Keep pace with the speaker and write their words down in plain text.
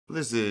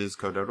This is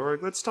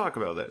Code.org. Let's talk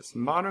about this.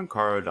 Modern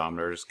car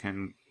odometers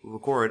can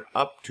record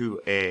up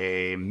to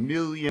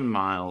 1,000,000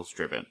 miles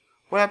driven.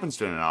 What happens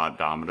to an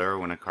odometer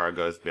when a car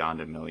goes beyond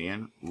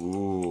 1,000,000?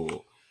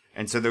 Ooh.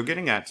 And so they're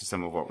getting at to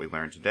some of what we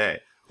learned today.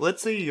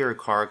 Let's say your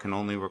car can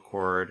only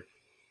record,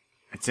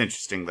 it's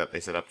interesting that they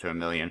said up to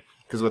 1,000,000,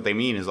 because what they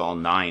mean is all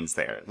nines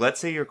there.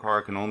 Let's say your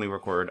car can only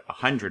record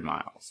 100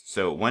 miles.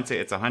 So once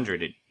it's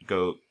 100, it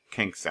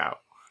kinks out.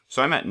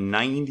 So I'm at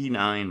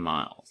 99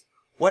 miles.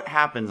 What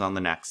happens on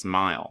the next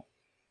mile?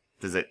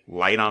 Does it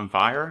light on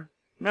fire?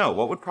 No.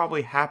 What would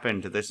probably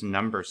happen to this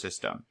number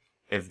system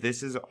if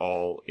this is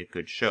all it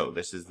could show?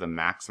 This is the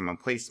maximum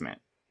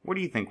placement. What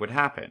do you think would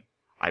happen?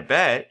 I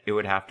bet it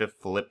would have to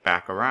flip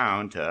back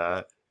around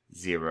to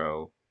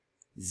 0,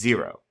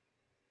 0.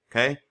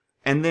 Okay?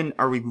 And then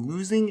are we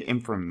losing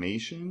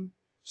information?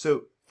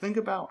 So think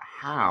about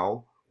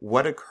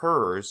what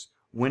occurs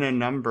when a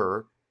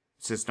number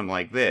system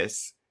like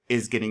this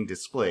is getting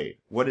displayed.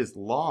 What is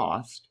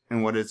lost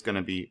and what is going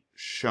to be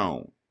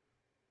shown.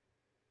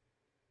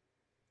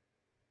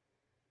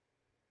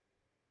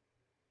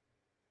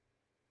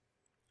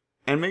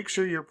 And make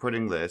sure you're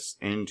putting this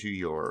into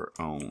your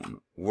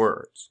own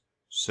words.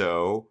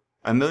 So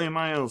 1,000,000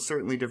 miles is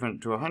certainly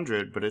different to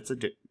 100, but it's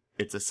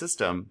a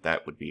system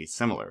that would be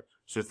similar.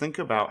 So think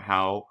about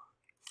how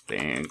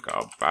the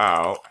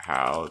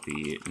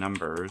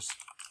numbers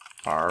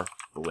are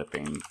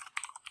flipping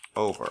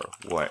over.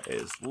 What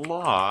is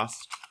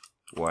lost,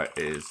 what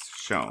is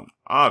shown.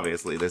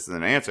 Obviously, this is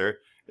an answer.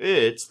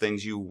 It's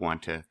things you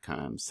want to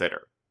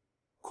consider.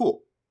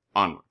 Cool.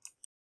 Onward.